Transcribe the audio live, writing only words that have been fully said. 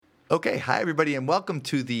Okay, hi everybody, and welcome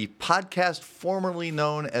to the podcast formerly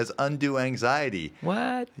known as Undue Anxiety.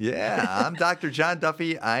 What? Yeah, I'm Dr. John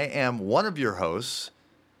Duffy. I am one of your hosts,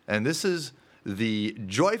 and this is the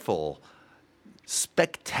joyful,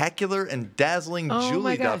 spectacular, and dazzling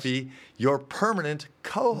Julie Duffy, your permanent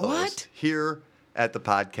co-host What? here at the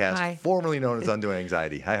podcast Hi. formerly known as Undue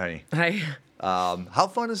Anxiety. Hi, honey. Hi. How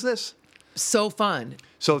fun is this? So fun.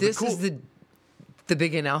 So this is the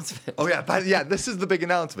big announcement. Oh yeah, this is the big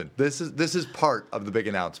announcement. This is part of the big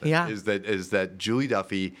announcement. Yeah. Is that Julie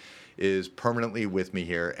Duffy is permanently with me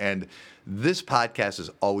here, and this podcast is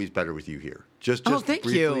always better with you here. Just thank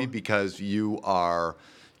briefly you. because you are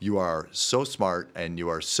so smart and you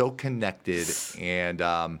are so connected,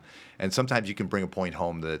 and sometimes you can bring a point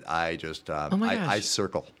home that I just my gosh. I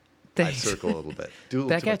circle. Thanks. I circle a little bit. Do a little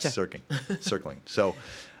Back too much at ya. circling.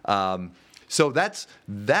 So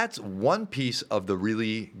that's one piece of the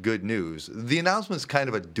really good news. The announcement is kind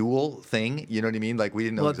of a dual thing. You know what I mean? Like we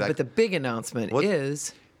didn't know exactly. But the big announcement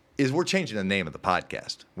is we're changing the name of the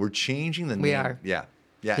podcast. We're changing the name. We are. Yeah.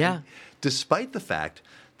 Yeah. Despite the fact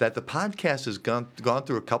that the podcast has gone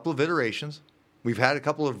through a couple of iterations, we've had a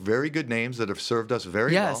couple of very good names that have served us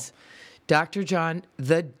very well. yes, Dr. John,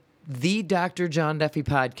 the Dr. John Duffy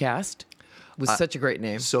podcast was such a great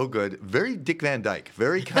name. So good. Very Dick Van Dyke.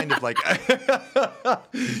 Very kind of like,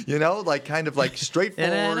 kind of like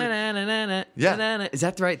straightforward. Yeah. Is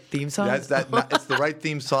that the right theme song? It's the right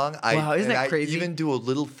theme song. Wow, isn't that crazy? I even do a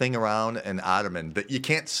little thing around an ottoman that you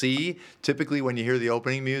can't see typically when you hear the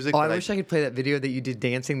opening music. Oh, I wish I could play that video that you did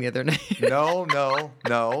dancing the other night. No.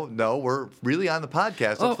 We're really on the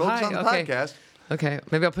podcast. Let's focus on the podcast. Okay,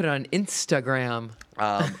 maybe I'll put it on Instagram.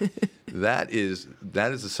 That is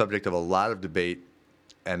the subject of a lot of debate,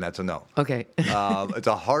 and that's a no. Okay. It's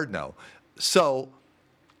a hard no. So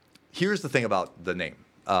here's the thing about the name.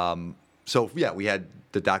 We had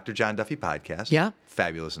the Dr. John Duffy podcast. Yeah.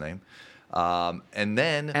 Fabulous name. And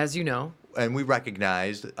then, As you know. and we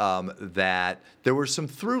recognized that there were some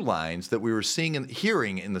through lines that we were seeing and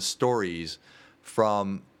hearing in the stories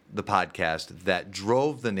from the podcast that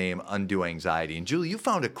drove the name Undue Anxiety. And Julie, you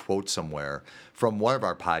found a quote somewhere from one of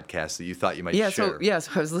our podcasts that you thought you might share. So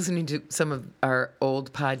I was listening to some of our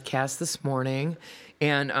old podcasts this morning,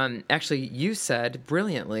 and actually you said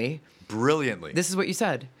brilliantly, this is what you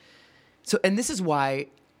said. So, and this is why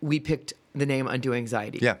we picked the name Undue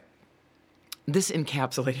Anxiety. Yeah. This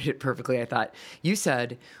encapsulated it perfectly, I thought. You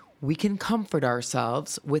said, we can comfort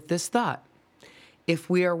ourselves with this thought. If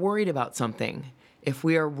we are worried about something, if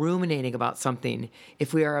we are ruminating about something,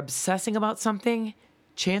 if we are obsessing about something,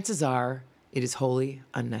 chances are it is wholly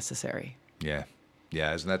unnecessary. Yeah.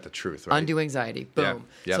 Yeah, isn't that the truth, right? Undue anxiety. Boom.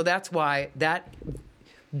 Yeah. Yep. So that's why that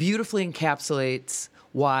beautifully encapsulates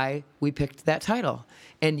why we picked that title.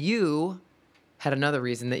 And you had another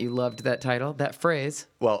reason that you loved that title, that phrase.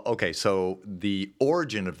 Well, okay, so the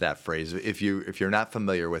origin of that phrase, if you're not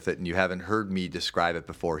familiar with it and you haven't heard me describe it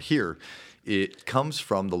before here, it comes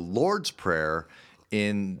from the Lord's Prayer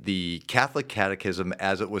in the Catholic Catechism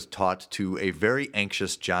as it was taught to a very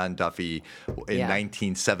anxious John Duffy in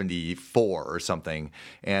 1974 or something.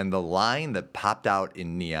 And the line that popped out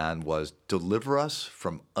in neon was, "Deliver us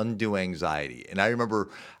from undue anxiety." And I remember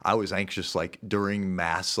I was anxious like during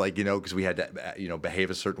Mass, because we had to, behave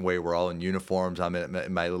a certain way. We're all in uniforms. I'm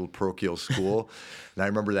in my little parochial school. And I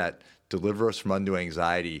remember that, "Deliver us from undue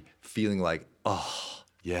anxiety," feeling like, oh,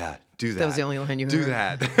 yeah, do that. That was the only line you heard. Do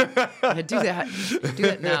that. Yeah, do that. Do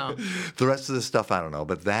that now. The rest of the stuff, I don't know,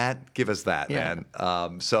 but give us that, Yeah.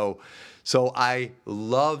 man. So I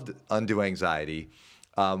loved Undue Anxiety.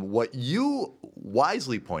 What you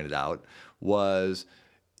wisely pointed out was,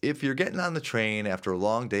 if you're getting on the train after a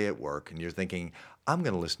long day at work and you're thinking, I'm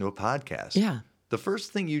going to listen to a podcast. Yeah. The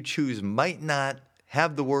first thing you choose might not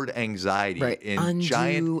have the word anxiety in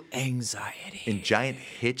Undue anxiety. in giant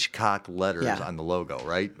Hitchcock letters on the logo,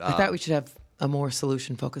 right? I thought we should have a more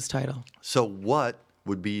solution-focused title. So what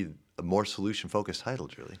would be a more solution-focused title,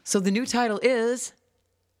 Julie? So the new title is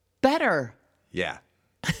Better. Yeah.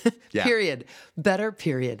 Period. Better,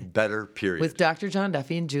 period. Better, period. With Dr. John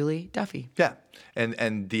Duffy and Julie Duffy. Yeah.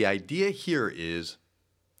 And the idea here is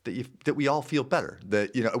that we all feel better.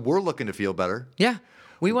 That we're looking to feel better. Yeah.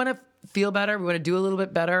 We want to feel better. We want to do a little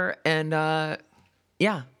bit better. And Want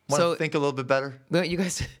to think a little bit better? We want you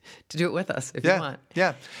guys to do it with us if you want.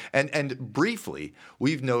 Yeah. And briefly,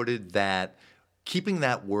 we've noted that keeping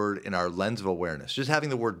that word in our lens of awareness, just having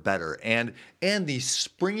the word better, and the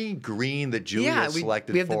springy green that Julia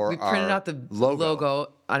selected we for we printed out the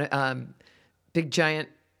logo on a big giant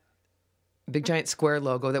square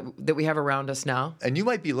logo that we have around us now. And you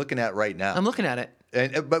might be looking at right now. I'm looking at it.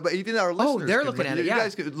 And but even our listeners, they're can- looking at it, You yeah.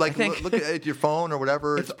 guys could, I like think- look at your phone or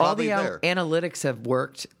whatever. It's If all probably the there. analytics have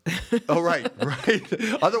worked, Oh, right.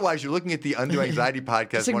 Otherwise, you're looking at the Undue Anxiety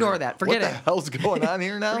podcast. Just ignore wondering, that. Forget what it. the hell's going on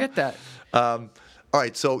here now? forget that. All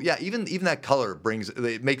right. So yeah, even that color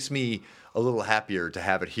makes me a little happier to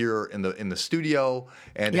have it here in the studio.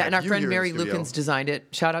 And Yeah, have and our you friend here in the Mary studio. Lukens designed it.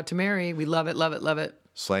 Shout out to Mary. We love it, love it, love it.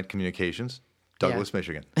 Slant Communications, Douglas,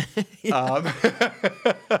 Michigan.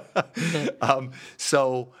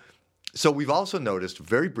 So we've also noticed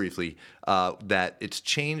very briefly that it's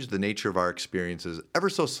changed the nature of our experiences ever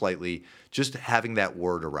so slightly, just having that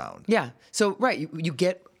word around. Yeah. So right, you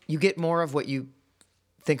get more of what you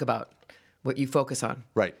think about, what you focus on.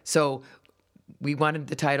 Right. So we wanted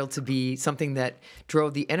the title to be something that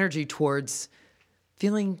drove the energy towards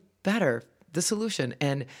feeling better, the solution.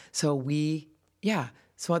 And so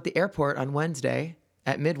so at the airport on Wednesday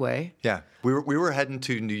at Midway. Yeah, we were heading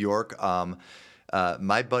to New York.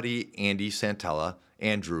 My buddy Andy Santella,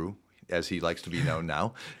 Andrew, as he likes to be known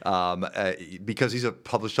now, because he's a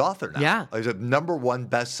published author now. Yeah. He's a #1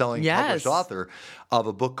 best-selling Yes. published author of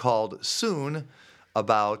a book called Soon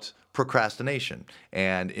about procrastination.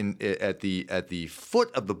 And at the foot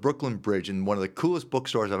of the Brooklyn Bridge, in one of the coolest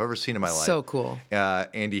bookstores I've ever seen in my life. So cool.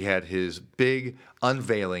 Andy had his big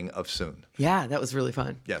unveiling of Soon. Yeah, that was really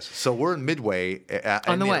fun. Yes. So we're in Midway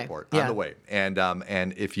On in the the way. airport. Yeah. On the way. And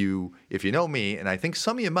if you know me, and I think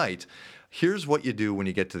some of you might, here's what you do when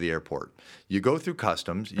you get to the airport. You go through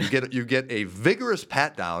customs. You get a vigorous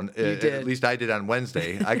pat down. did. At least I did on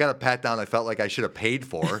Wednesday. I got a pat down I felt like I should have paid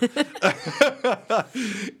for.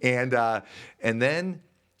 and then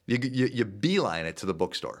you beeline it to the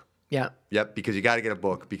bookstore. Yeah. Yep, because you got to get a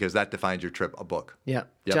book because that defines your trip, a book. Yeah.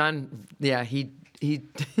 Yep. John, he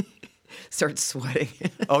starts sweating.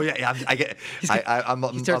 Oh yeah. I'm like Yeah, I'm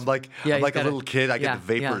you like a gotta- little kid. I yeah, get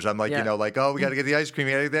the vapors. yeah, I'm like, yeah. oh, we got to get the ice cream.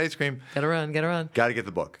 We got to get the ice cream. Gotta run. Got to get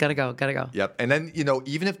the book. Gotta go. Yep. And then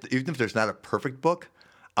even if there's not a perfect book,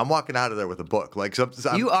 I'm walking out of there with a book. Like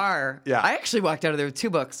You are. Yeah. I actually walked out of there with 2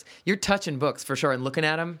 books. You're touching books for sure and looking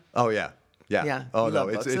at them. Oh yeah. Yeah. Yeah. Oh you no, love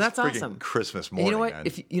it's books. it's And that's freaking awesome. Christmas And morning. you know what? Man.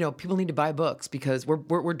 If people need to buy books because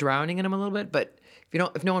we're drowning in them a little bit, but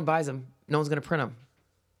if no one buys them, no one's gonna print them.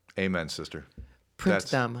 Amen, sister. Print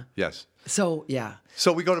them. Yes. So yeah.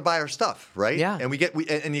 So we go to buy our stuff, right? Yeah. And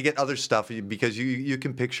you get other stuff because you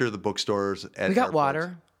can picture the bookstores. At We got airports.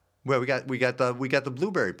 water. Well, we got the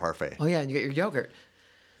blueberry parfait. Oh yeah, and you get your yogurt.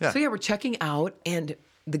 Yeah. So yeah, we're checking out, and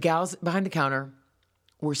the gals behind the counter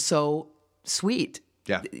were so sweet.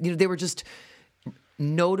 Yeah. They were just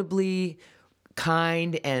notably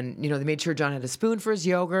kind, and they made sure John had a spoon for his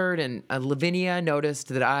yogurt, and Lavinia noticed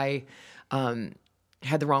that I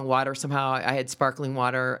had the wrong water somehow. I had sparkling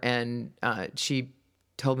water, and she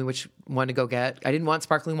told me which one to go get. I didn't want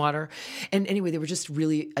sparkling water. And anyway, they were just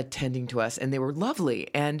really attending to us, and they were lovely.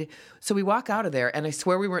 And so we walk out of there, and I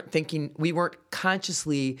swear we weren't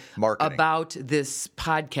consciously Marketing. about this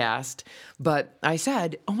podcast, but I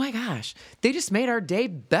said, oh my gosh, they just made our day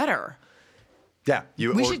better. Yeah.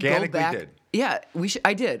 You We should go organically back. did. Yeah, we should.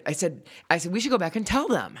 I did. I said we should go back and tell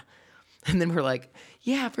them. And then we're like,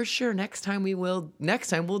 yeah, for sure. Next time we'll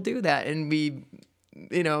do that. And we,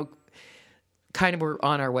 kind of were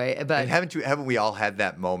on our way. But And haven't we all had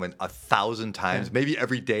that moment 1,000 times, maybe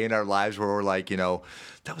every day in our lives where we're like,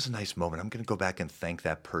 that was a nice moment. I'm going to go back and thank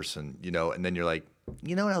that person, and then you're like,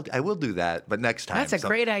 I will do that, but next time. That's a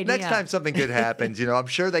great idea. Next time something good happens, I'm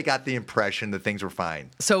sure they got the impression that things were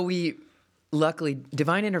fine. so luckily,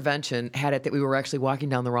 divine intervention had it that we were actually walking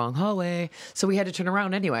down the wrong hallway. So we had to turn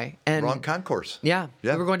around anyway. And Wrong concourse. Yeah,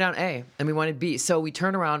 Yeah. we were going down A and we wanted B. So we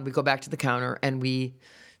turn around, we go back to the counter, and we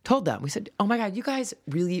told them, we said, oh my God, you guys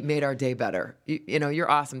really made our day better.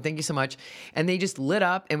 You're awesome. Thank you so much. And they just lit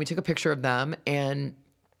up, and we took a picture of them, and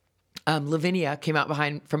Lavinia came out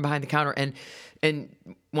from behind the counter and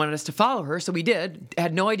wanted us to follow her. So we did,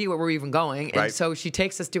 had no idea where we were even going. And Right. so she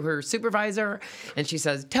takes us to her supervisor, and she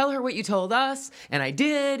says, tell her what you told us. And I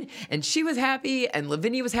did. And she was happy, and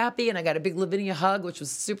Lavinia was happy. And I got a big Lavinia hug, which was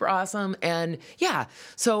super awesome. And yeah,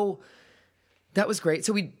 so that was great.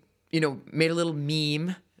 So we, made a little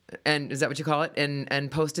meme, and is that what you call it? And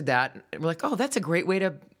posted that. And we're like, oh, that's a great way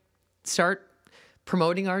to start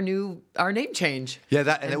promoting our name change.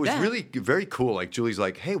 Yeah, and it was then- really very cool. Like Julie's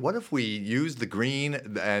like, hey, what if we use the green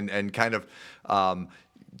and kind of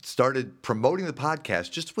started promoting the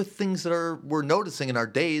podcast just with things that we're noticing in our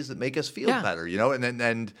days that make us feel Yeah. better,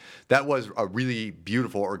 and that was a really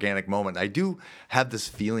beautiful organic moment. I do have this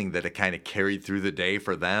feeling that it kind of carried through the day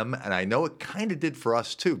for them, and I know it kind of did for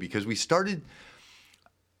us too, because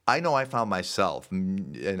I know I found myself,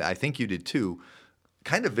 and I think you did too,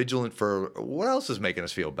 kind of vigilant for what else is making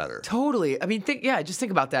us feel better. Totally. I mean, just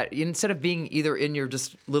think about that. Instead of being either in your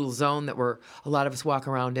just little zone that a lot of us walk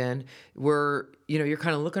around in, you're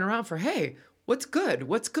kind of looking around for, hey, what's good?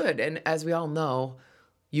 What's good? And as we all know,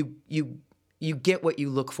 you get what you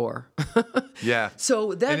look for. Yeah.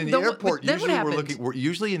 So then, and in the airport, then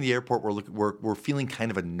usually in the airport we're feeling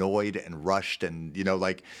kind of annoyed and rushed, and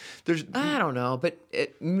like there's. I don't know, but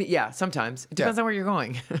sometimes it depends on where you're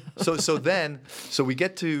going. So we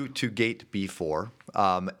get to gate B4,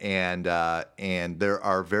 and there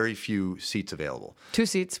are very few seats available. 2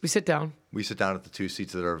 seats. We sit down. We sit down at the 2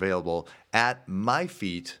 seats that are available. At my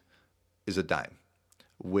feet is a dime,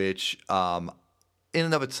 which in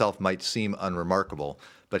and of itself might seem unremarkable,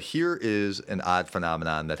 but here is an odd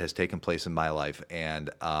phenomenon that has taken place in my life and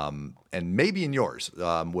maybe in yours.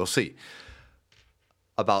 We'll see.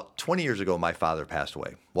 About 20 years ago, my father passed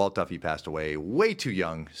away. Walt Duffy passed away way too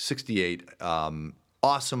young, 68.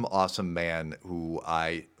 Awesome man who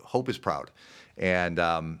I hope is proud. And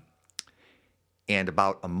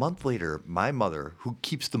about a month later, my mother, who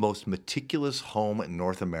keeps the most meticulous home in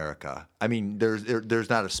North America, I mean, there's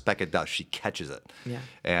not a speck of dust. She catches it. Yeah.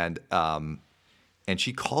 And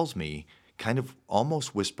she calls me, kind of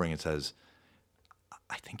almost whispering, and says,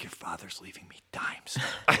 "I think your father's leaving me dimes."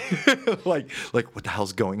 like what the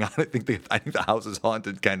hell's going on? I think the house is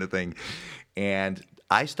haunted, kind of thing. And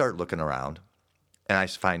I start looking around, and I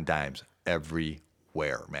find dimes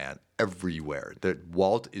everywhere, man. Everywhere. That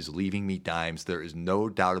Walt is leaving me dimes. There is no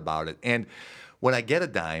doubt about it. And when I get a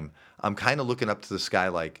dime, I'm kind of looking up to the sky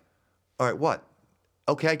like, all right, what?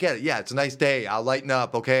 Okay, I get it. Yeah, it's a nice day. I'll lighten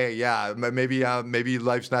up. Okay, yeah, maybe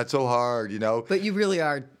life's not so hard, But you really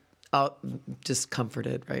are just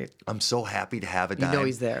comforted, right? I'm so happy to have a dime. You know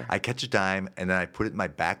he's there. I catch a dime, and then I put it in my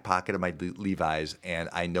back pocket of my Levi's, and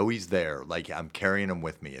I know he's there. Like, I'm carrying him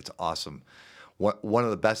with me. It's awesome. One of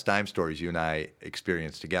the best dime stories you and I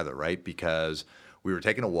experienced together, right? Because we were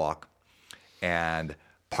taking a walk, and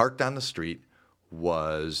parked on the street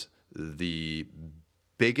was the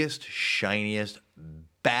biggest, shiniest,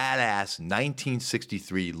 badass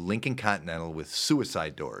 1963 Lincoln Continental with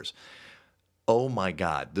suicide doors. Oh my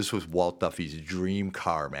God, this was Walt Duffy's dream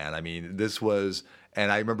car, man. I mean,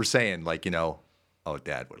 and I remember saying, oh,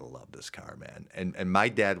 Dad would have loved this car, man. And my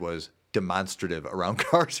dad was demonstrative around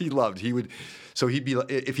cars he loved. He'd be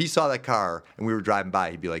like, if he saw that car and we were driving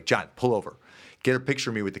by, he'd be like, "John, pull over. Get a picture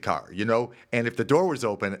of me with the car," And if the door was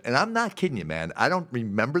open, and I'm not kidding you, man, I don't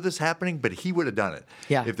remember this happening, but he would have done it.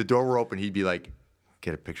 Yeah. If the door were open, he'd be like,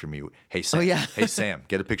 "Get a picture of me. Hey, Sam. Oh, yeah. Hey, Sam,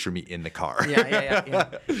 get a picture of me in the car."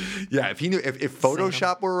 Yeah. Yeah, if he knew, if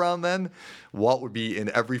Photoshop were around then, Walt would be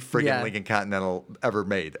in every friggin' Lincoln Continental ever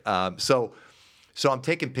made. So I'm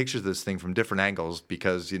taking pictures of this thing from different angles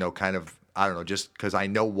because, kind of, I don't know, just because I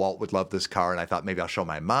know Walt would love this car, and I thought maybe I'll show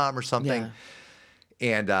my mom or something.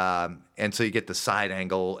 Yeah. And so you get the side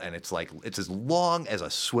angle, and it's as long as a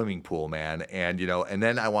swimming pool, man. And and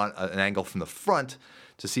then I want an angle from the front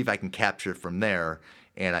to see if I can capture it from there.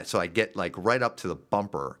 And so I get right up to the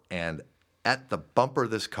bumper, and at the bumper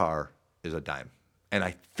of this car is a dime. And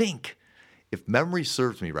I think, if memory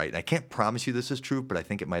serves me right, and I can't promise you this is true, but I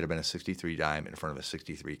think it might have been a 63 dime in front of a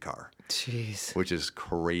 63 car. Jeez. Which is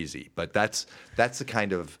crazy. But that's the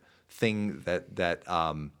kind of thing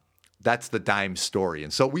that's the dime story.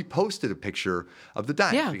 And so we posted a picture of the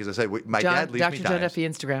dimes because I said, my dad leaves me dimes. Dr. John Duffy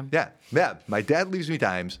Instagram. Yeah. My dad leaves me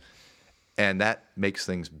dimes, and that makes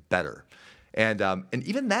things better. And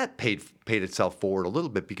even that paid itself forward a little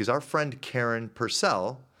bit because our friend Karen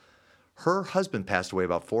Purcell, her husband passed away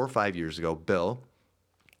about 4 or 5 years ago, Bill,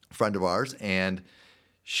 a friend of ours, and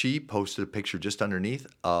she posted a picture just underneath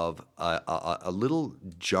of a little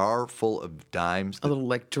jar full of dimes. A little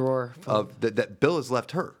drawer that Bill has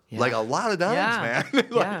left her. Yeah. Like a lot of dimes, man.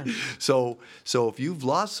 Yeah. So if you've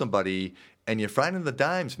lost somebody and you're finding the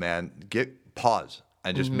dimes, man, pause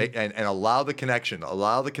and just make and allow the connection.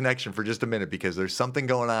 Allow the connection for just a minute because there's something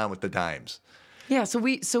going on with the dimes. Yeah. So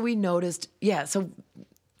we noticed. Yeah. So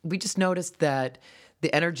we just noticed that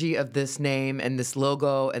the energy of this name and this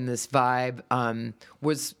logo and this vibe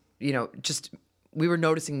was, just we were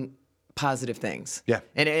noticing positive things. Yeah.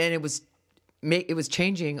 And it was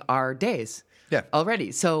changing our days. Yeah.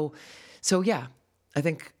 Already. So yeah, I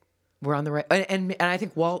think we're on the right. And I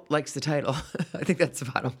think Walt likes the title. I think that's the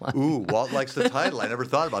bottom line. Ooh, Walt likes the title. I never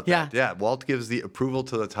thought about that. Yeah. Walt gives the approval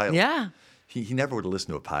to the title. Yeah. He never would have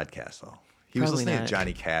listened to a podcast though. He Probably was listening not. to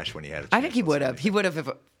Johnny Cash when he had a chance. I think he would have. He would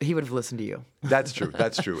have listened to you. That's true.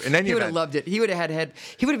 And then he would have loved it. He would have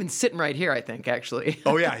he would have been sitting right here, I think, actually.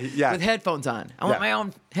 Oh yeah, yeah. With headphones on. I want my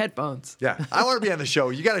own headphones. Yeah. I want to be on the show.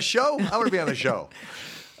 You got a show? I want to be on the show.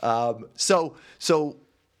 So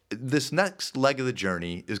this next leg of the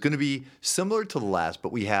journey is going to be similar to the last,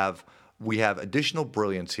 but we have additional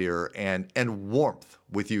brilliance here and warmth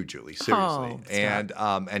with you, Julie. Seriously,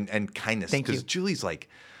 stop. and kindness. Thank you. Because Julie's like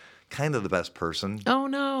kind of the best person. Oh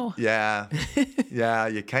no. Yeah, yeah,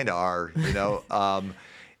 you kind of are,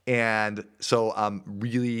 and so I'm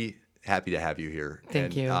really happy to have you here.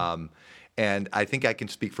 Thank you. And I think I can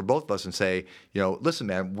speak for both of us and say, listen,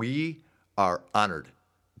 man, we are honored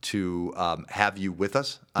to have you with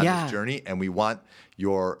us on this journey, and we want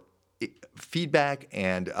your feedback.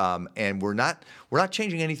 And we're not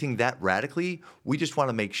changing anything that radically. We just want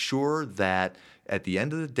to make sure that at the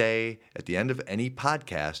end of the day, at the end of any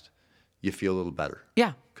podcast, you feel a little better.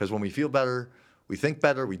 Yeah. Because when we feel better, we think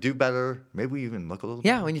better, we do better. Maybe we even look a little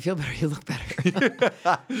better. Yeah, when you feel better, you look better.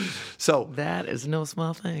 So that is no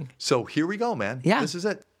small thing. So here we go, man. Yeah. This is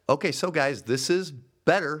it. Okay, so guys, this is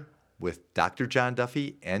Better with Dr. John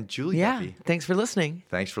Duffy and Julie Duffy. Thanks for listening.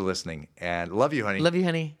 Thanks for listening. And love you, honey. Love you,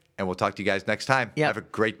 honey. And we'll talk to you guys next time. Yep. Have a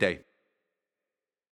great day.